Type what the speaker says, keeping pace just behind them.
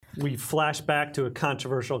We flash back to a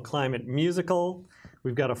controversial climate musical.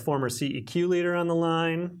 We've got a former CEQ leader on the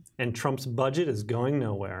line, and Trump's budget is going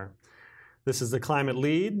nowhere. This is The Climate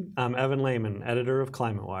Lead. I'm Evan Lehman, editor of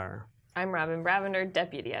ClimateWire. I'm Robin Bravender,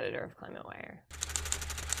 deputy editor of ClimateWire.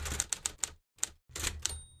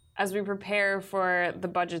 As we prepare for the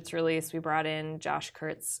budget's release, we brought in Josh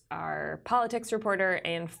Kurtz, our politics reporter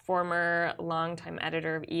and former longtime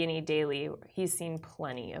editor of E&E Daily. He's seen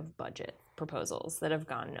plenty of budget proposals that have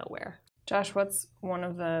gone nowhere. Josh, what's one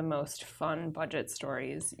of the most fun budget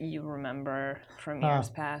stories you remember from years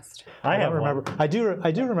past? I do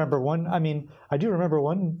remember one. I mean, I do remember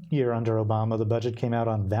one year under Obama, the budget came out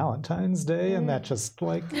on Valentine's Day, and that just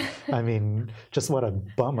just what a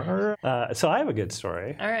bummer. So I have a good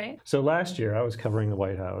story. All right. So last year I was covering the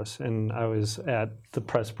White House, and I was at the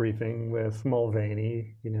press briefing with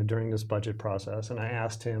Mulvaney, during this budget process, and I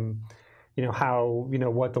asked him, how,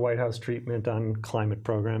 what the White House treatment on climate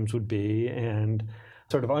programs would be. And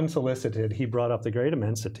sort of unsolicited, he brought up The Great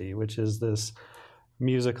Immensity, which is this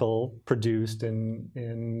musical produced in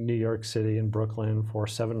New York City and Brooklyn for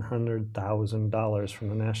 $700,000 from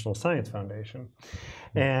the National Science Foundation.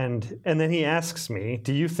 And then he asks me,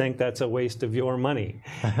 do you think that's a waste of your money?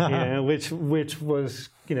 Which was,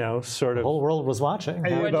 sort of... The whole world was watching.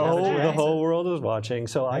 The whole world was watching.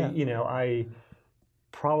 So I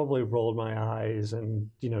probably rolled my eyes and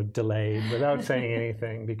delayed without saying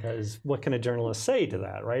anything, because what can a journalist say to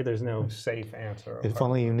that, right? There's no safe answer. If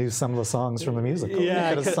only you knew some of the songs from the musical. Yeah,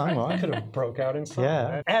 you could have sung one. I could have broke out in song.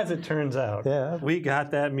 Yeah. As it turns out, we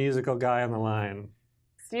got that musical guy on the line.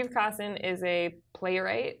 Steve Cosson is a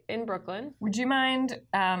playwright in Brooklyn. Would you mind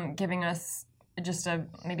giving us just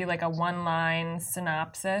maybe a one-line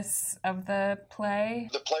synopsis of the play?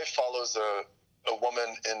 The play follows a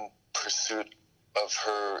woman in pursuit of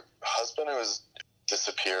her husband who has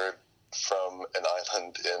disappeared from an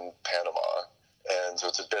island in Panama. And so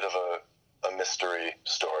it's a bit of a mystery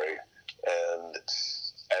story. And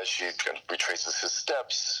as she kind of retraces his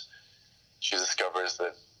steps, she discovers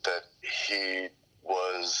that he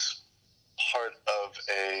was part of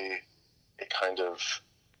a kind of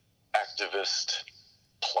activist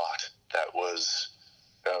plot that was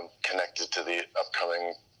connected to the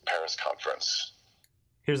upcoming Paris conference.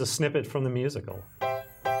 Here's a snippet from the musical.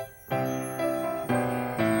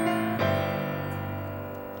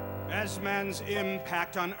 As man's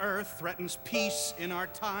impact on Earth threatens peace in our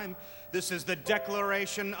time, this is the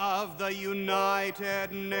Declaration of the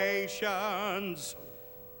United Nations.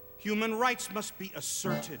 Human rights must be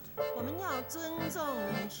asserted.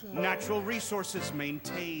 Natural resources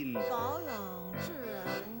maintained.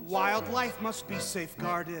 Wildlife must be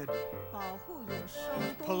safeguarded.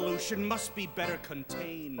 Pollution must be better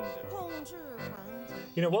contained.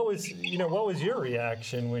 What was your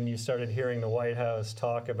reaction when you started hearing the White House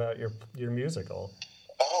talk about your musical?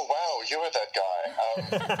 Oh wow, you were that guy.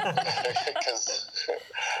 Because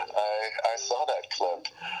I saw that clip.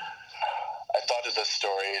 I thought of the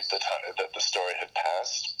story that the story had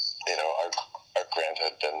passed. Our grant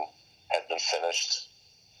had been finished,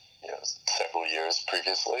 several years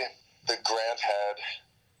previously. The grant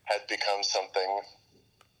had become something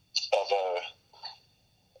of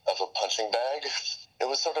a punching bag. It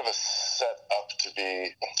was sort of a set up to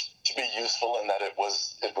be useful in that it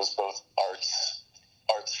was both arts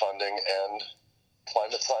funding and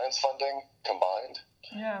climate science funding combined.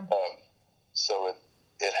 Yeah. So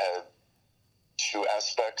it had two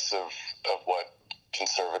aspects of what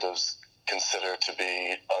conservatives consider to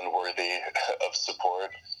be unworthy of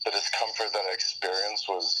support. The discomfort that I experienced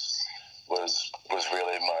was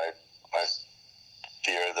really my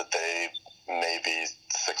fear that they may be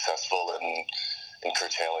successful in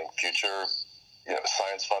curtailing future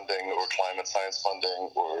science funding or climate science funding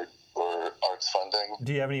or arts funding.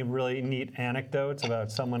 Do you have any really neat anecdotes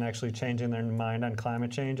about someone actually changing their mind on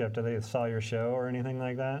climate change after they saw your show or anything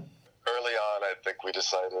like that? Early on, I think we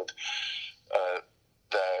decided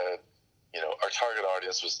that our target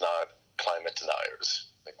audience was not climate deniers.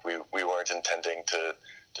 We weren't intending to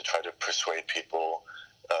try to persuade people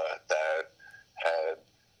that had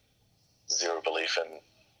zero belief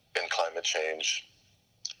in climate change,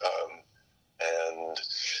 and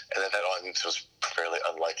that audience was fairly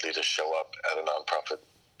unlikely to show up at a nonprofit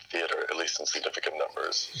theater, at least in significant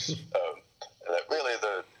numbers. And that really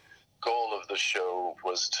the goal of the show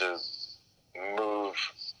was to move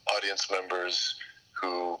audience members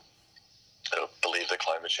who believe that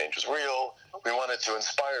climate change was real. We wanted to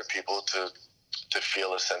inspire people to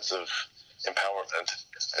feel a sense of empowerment.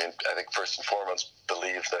 I think first and foremost,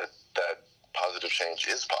 believe that positive change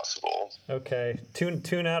is possible. Okay,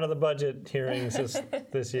 tune out of the budget hearings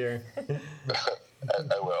this year.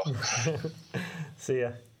 I will. See ya.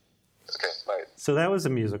 Okay, bye. So that was a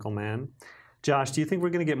musical, man. Josh, do you think we're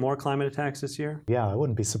going to get more climate attacks this year? Yeah, I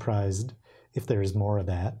wouldn't be surprised if there's more of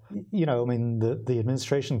that. You know, I mean, the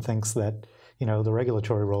administration thinks that, you know, the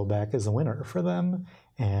regulatory rollback is a winner for them.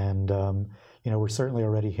 And, you know, we're certainly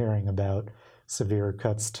already hearing about severe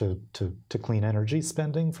cuts to clean energy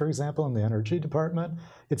spending, for example, in the Energy Department.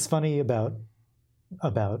 It's funny about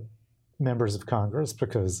members of Congress,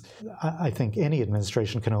 because I think any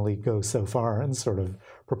administration can only go so far in sort of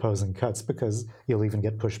proposing cuts, because you'll even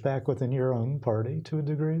get pushback within your own party to a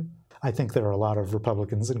degree. I think there are a lot of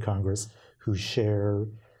Republicans in Congress who share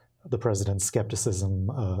the president's skepticism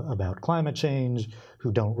about climate change,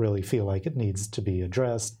 who don't really feel like it needs to be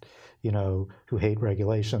addressed, you know, who hate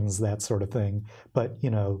regulations, that sort of thing. But,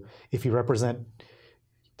 you know, if you represent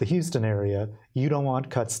the Houston area, you don't want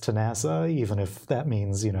cuts to NASA, even if that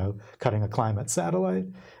means, you know, cutting a climate satellite.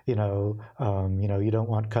 You know, you don't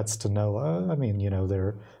want cuts to NOAA. I mean, you know,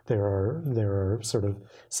 there are sort of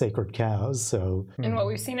sacred cows. So, and what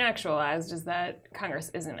we've seen actualized is that Congress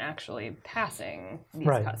isn't actually passing these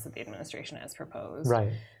cuts that the administration has proposed.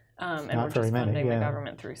 Right. And Not we're very just many, funding yeah. the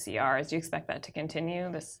government through CRs. Do you expect that to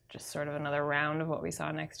continue? This just sort of another round of what we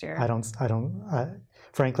saw next year?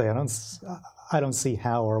 Frankly, I don't see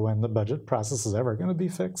how or when the budget process is ever going to be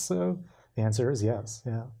fixed. So the answer is yes.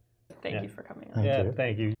 Yeah. Thank you for coming on.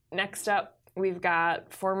 Thank you. Next up, we've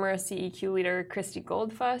got former CEQ leader Christy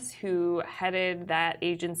Goldfuss, who headed that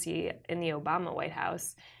agency in the Obama White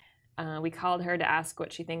House. We called her to ask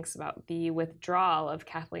what she thinks about the withdrawal of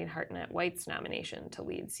Kathleen Hartnett White's nomination to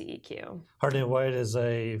lead CEQ. Hartnett White is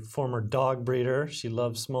a former dog breeder. She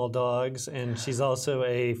loves small dogs, and she's also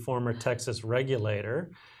a former Texas regulator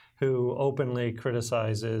who openly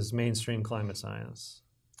criticizes mainstream climate science.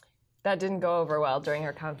 That didn't go over well during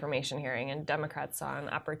her confirmation hearing, and Democrats saw an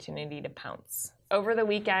opportunity to pounce. Over the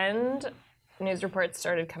weekend, news reports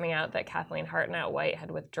started coming out that Kathleen Hartnett White had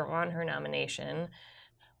withdrawn her nomination.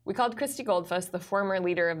 We called Christy Goldfuss, the former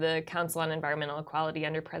leader of the Council on Environmental Equality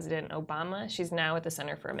under President Obama. She's now at the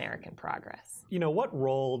Center for American Progress. You know, what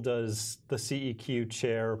role does the CEQ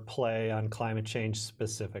chair play on climate change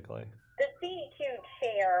specifically? The CEQ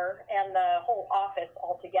chair and the whole office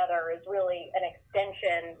altogether is really an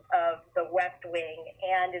extension of the West Wing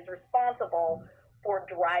and is responsible for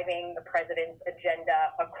driving the president's agenda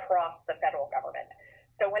across the federal government.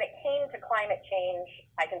 So when it came to climate change,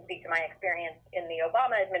 I can speak to my experience in the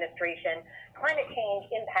Obama administration. Climate change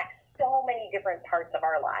impacts so many different parts of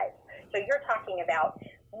our lives. So you're talking about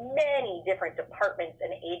many different departments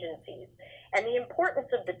and agencies. And the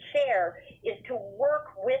importance of the chair is to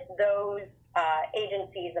work with those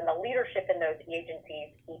agencies and the leadership in those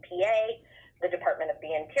agencies, EPA, the Department of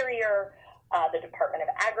the Interior, the Department of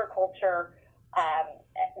Agriculture,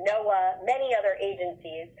 NOAA, many other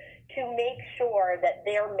agencies, to make sure that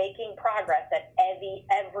they're making progress at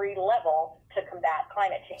every level to combat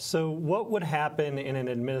climate change. So what would happen in an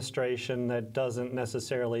administration that doesn't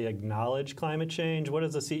necessarily acknowledge climate change? What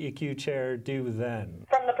does the CEQ chair do then?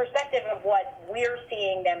 From the perspective of what we're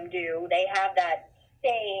seeing them do, they have that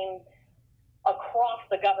same across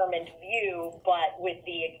the government view, but with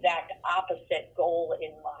the exact opposite goal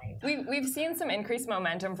in mind. We've seen some increased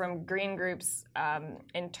momentum from green groups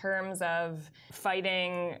in terms of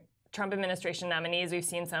fighting Trump administration nominees. We've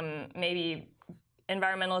seen some maybe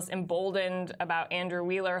environmentalists emboldened about Andrew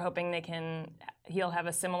Wheeler, hoping he'll have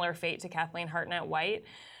a similar fate to Kathleen Hartnett White.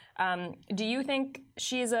 Do you think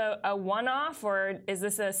she's a one-off, or is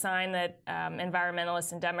this a sign that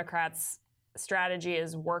environmentalists and Democrats' strategy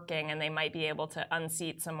is working and they might be able to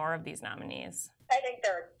unseat some more of these nominees? I think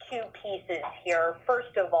there are two pieces here.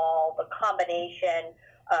 First of all, the combination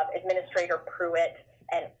of Administrator Pruitt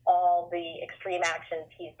and all the extreme actions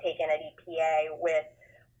he's taken at EPA with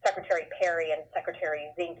Secretary Perry and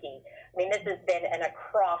Secretary Zinke. I mean, this has been an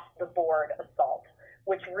across-the-board assault,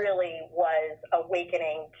 which really was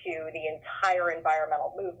awakening to the entire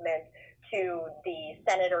environmental movement, to the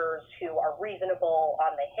senators who are reasonable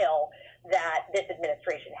on the Hill, that this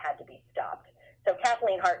administration had to be stopped. So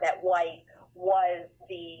Kathleen Hartnett White was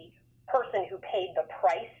the person who paid the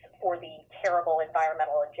price for the terrible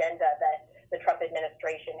environmental agenda that the Trump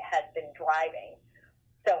administration has been driving.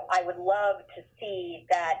 So I would love to see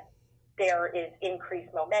that there is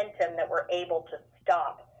increased momentum, that we're able to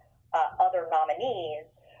stop other nominees.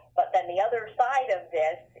 But then the other side of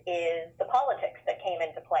this is the politics that came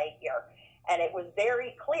into play here. And it was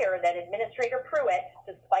very clear that Administrator Pruitt,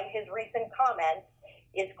 despite his recent comments,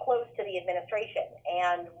 is close to the administration.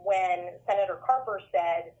 And when Senator Carper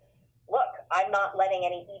said, look, I'm not letting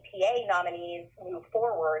any EPA nominees move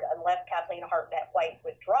forward unless Kathleen Hartnett White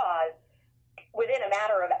withdraws, within a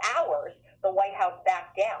matter of hours, the White House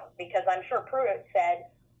backed down, because I'm sure Pruitt said,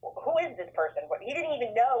 who is this person? He didn't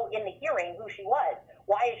even know in the hearing who she was.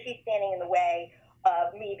 Why is she standing in the way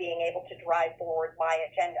of me being able to drive forward my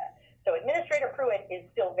agenda? So Administrator Pruitt is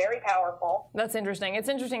still very powerful. That's interesting. It's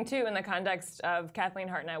interesting, too, in the context of Kathleen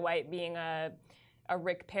Hartnett-White being a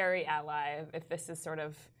Rick Perry ally, if this is sort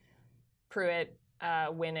of Pruitt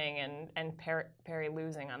winning and Perry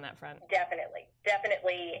losing on that front.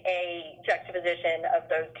 Definitely a juxtaposition of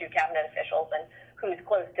those two cabinet officials and who's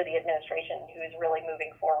close to the administration, who's really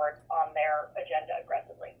moving forward on their agenda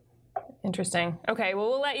aggressively. Interesting. Okay, well,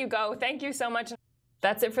 we'll let you go. Thank you so much.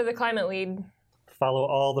 That's it for the Climate Lead. Follow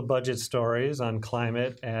all the budget stories on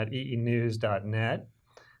climate at eenews.net.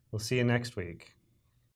 We'll see you next week.